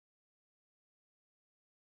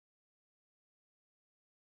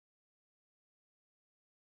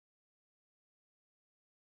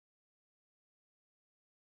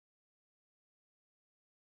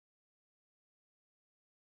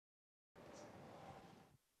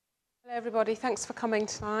Hello everybody, thanks for coming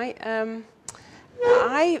tonight.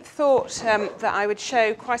 I thought that I would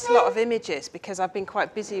show quite a lot of images because I've been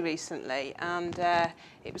quite busy recently, and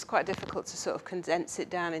it was quite difficult to sort of condense it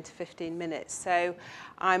down into 15 minutes. So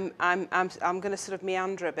I'm going to sort of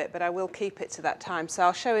meander a bit, but I will keep it to that time. So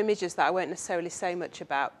I'll show images that I won't necessarily say much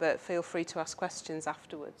about, but feel free to ask questions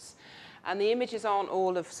afterwards. And the images aren't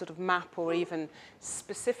all of sort of map or even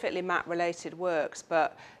specifically map related works,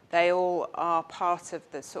 but they all are part of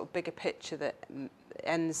the sort of bigger picture that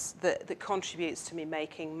that contributes to me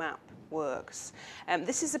making map works.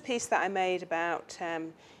 This is a piece that I made about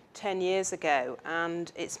 10 years ago,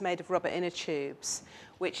 and it's made of rubber inner tubes,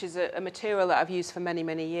 which is a material that I've used for many,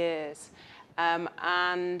 many years.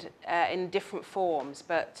 And in different forms,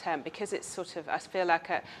 but because it's sort of, I feel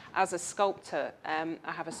like as a sculptor, I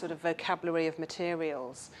have a sort of vocabulary of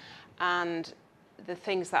materials and the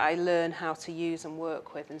things that I learn how to use and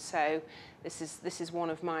work with, and so this is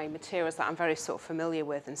one of my materials that I'm very sort of familiar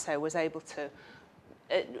with, and so was able to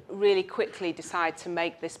really quickly decide to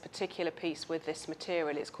make this particular piece with this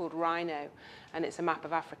material. It's called Rhino, and it's a map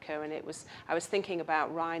of Africa, and I was thinking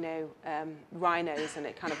about rhinos, and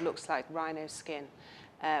it kind of looks like rhino skin,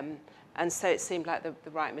 and so it seemed like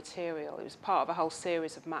the right material. It was part of a whole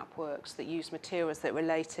series of map works that used materials that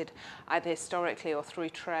related either historically or through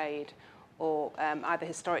trade, or either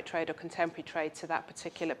historic trade or contemporary trade to that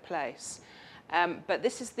particular place. But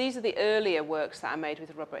these are the earlier works that I made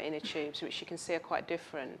with rubber inner tubes, which you can see are quite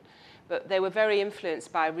different. But they were very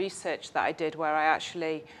influenced by research that I did, where I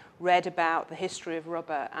actually read about the history of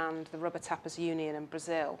rubber and the Rubber Tappers Union in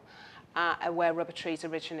Brazil, where rubber trees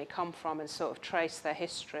originally come from, and sort of traced their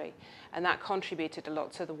history. And that contributed a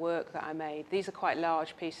lot to the work that I made. These are quite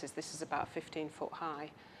large pieces. This is about 15 foot high.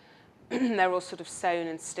 They're all sort of sewn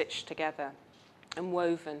and stitched together and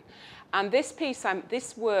woven. And this piece,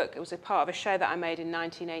 this work, it was a part of a show that I made in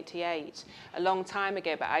 1988, a long time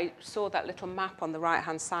ago, but I saw that little map on the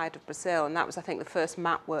right-hand side of Brazil, and that was, I think, the first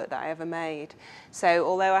map work that I ever made. So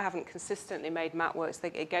although I haven't consistently made map works,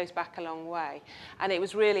 it goes back a long way. And it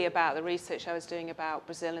was really about the research I was doing about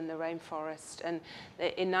Brazil and the rainforest. And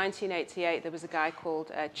in 1988, there was a guy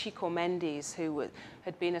called Chico Mendes who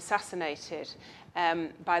had been assassinated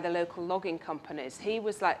by the local logging companies. He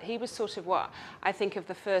was sort of what I think of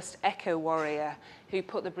the first eco warrior who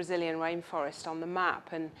put the Brazilian rainforest on the map,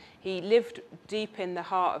 and he lived deep in the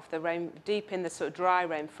heart of deep in the sort of dry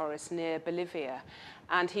rainforest near Bolivia,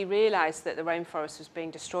 and he realized that the rainforest was being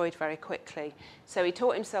destroyed very quickly. So he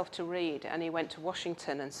taught himself to read, and he went to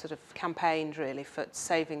Washington and sort of campaigned really for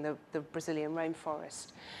saving the Brazilian rainforest.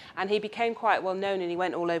 And he became quite well known, and he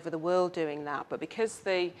went all over the world doing that. But because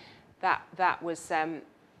that was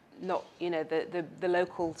not, you know, the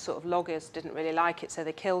local sort of loggers didn't really like it, so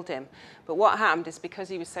they killed him. But what happened is, because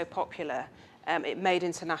he was so popular, it made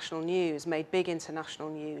international news, made big international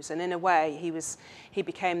news, and in a way he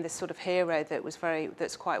became this sort of hero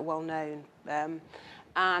that's quite well known.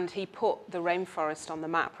 And he put the rainforest on the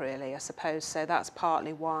map, really, I suppose. So that's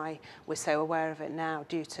partly why we're so aware of it now,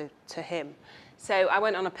 due to him. So I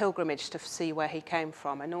went on a pilgrimage to see where he came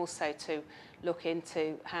from, and also to look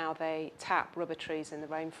into how they tap rubber trees in the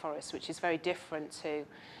rainforest, which is very different to,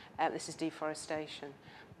 this is deforestation,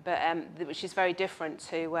 but which is very different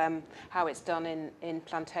to how it's done in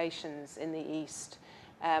plantations in the East.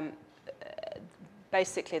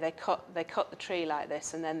 Basically, they cut the tree like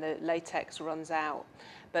this, and then the latex runs out.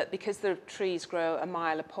 But because the trees grow a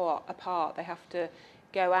mile apart, they have to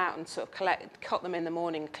go out and sort of cut them in the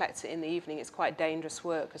morning, collect it in the evening. It's quite dangerous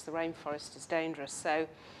work, because the rainforest is dangerous. So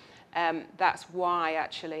that's why,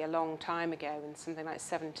 actually, a long time ago, in something like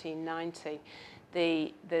 1790,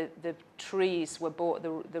 the trees were bought.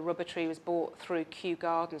 The rubber tree was bought through Kew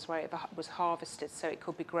Gardens, where it was harvested, so it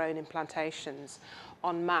could be grown in plantations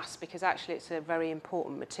en masse, because actually it's a very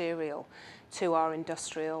important material to our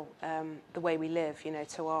industrial, the way we live, you know,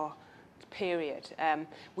 to our period.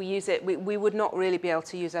 We use it. We would not really be able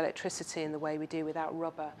to use electricity in the way we do without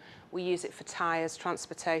rubber. We use it for tyres,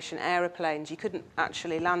 transportation, aeroplanes. You couldn't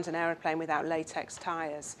actually land an aeroplane without latex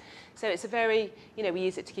tyres. So it's a very, you know, we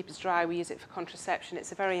use it to keep us dry. We use it for contraception.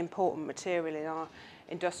 It's a very important material in our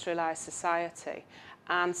industrialised society.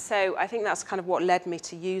 And so I think that's kind of what led me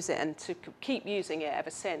to use it, and to keep using it ever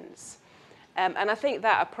since. And I think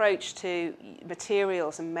that approach to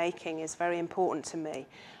materials and making is very important to me.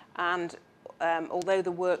 And although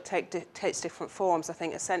the work takes different forms, I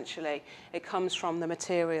think essentially it comes from the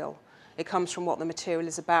material It comes from what the material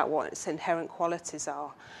is about, what its inherent qualities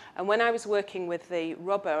are. And when I was working with the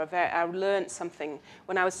rubber, I learned something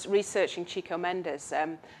when I was researching Chico Mendes.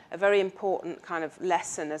 A very important kind of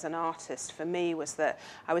lesson as an artist for me was that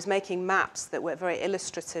I was making maps that were very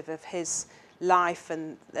illustrative of his life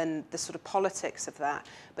and the sort of politics of that,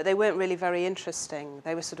 but they weren't really very interesting.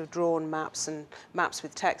 They were sort of drawn maps and maps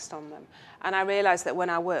with text on them. And I realised that when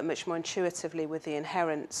I worked much more intuitively with the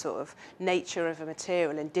inherent sort of nature of a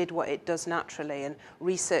material and did what it does naturally and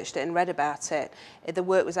researched it and read about it, the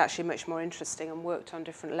work was actually much more interesting and worked on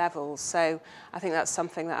different levels. So I think that's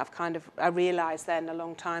something that I realised then a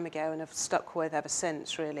long time ago and have stuck with ever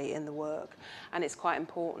since, really, in the work. And it's quite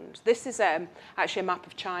important. This is actually a map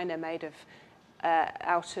of China made of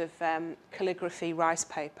out of calligraphy rice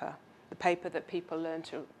paper, the paper that people learn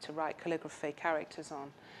to write calligraphy characters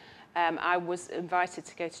on. I was invited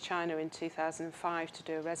to go to China in 2005 to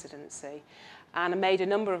do a residency, and I made a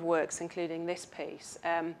number of works, including this piece.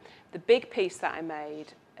 The big piece that I made,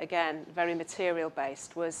 again, very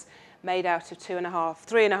material-based, was made out of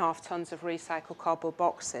 3.5 tons of recycled cardboard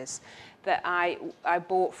boxes that I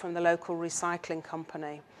bought from the local recycling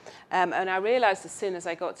company. And I realised as soon as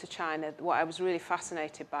I got to China, what I was really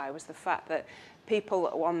fascinated by was the fact that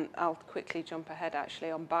people I'll quickly jump ahead actually,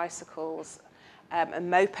 on bicycles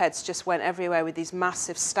and mopeds just went everywhere with these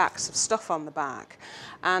massive stacks of stuff on the back.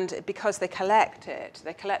 And because they collect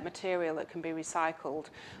material that can be recycled,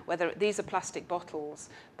 whether these are plastic bottles,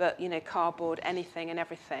 but cardboard, anything and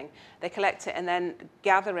everything. They collect it and then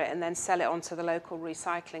gather it and then sell it onto the local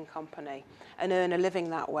recycling company and earn a living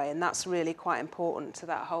that way. And that's really quite important to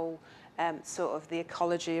that whole sort of the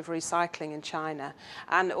ecology of recycling in China.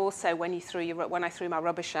 And also when I threw my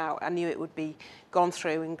rubbish out, I knew it would be gone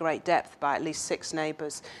through in great depth by at least 6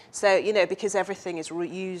 neighbours. So, because everything is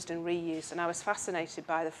reused and reused. And I was fascinated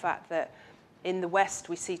by the fact that in the West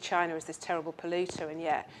we see China as this terrible polluter, and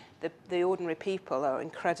yet the ordinary people are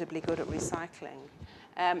incredibly good at recycling.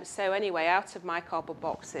 So anyway, out of my cardboard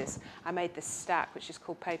boxes, I made this stack, which is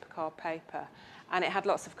called paper card paper. And it had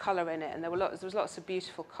lots of colour in it, and there was lots of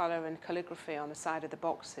beautiful colour and calligraphy on the side of the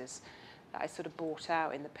boxes that I sort of brought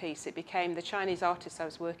out in the piece. It became, the Chinese artist I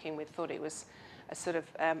was working with thought it was a sort of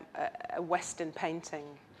a Western painting,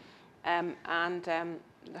 and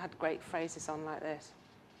had great phrases on like this.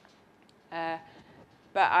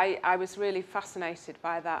 But I was really fascinated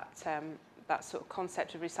by that sort of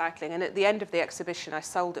concept of recycling. And at the end of the exhibition, I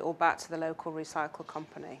sold it all back to the local recycle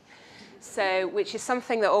company. So, which is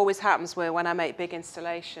something that always happens when I make big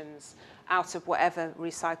installations out of whatever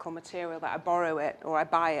recycled material, that I borrow it or I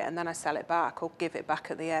buy it and then I sell it back or give it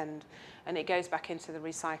back at the end. And it goes back into the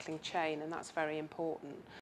recycling chain, and that's very important.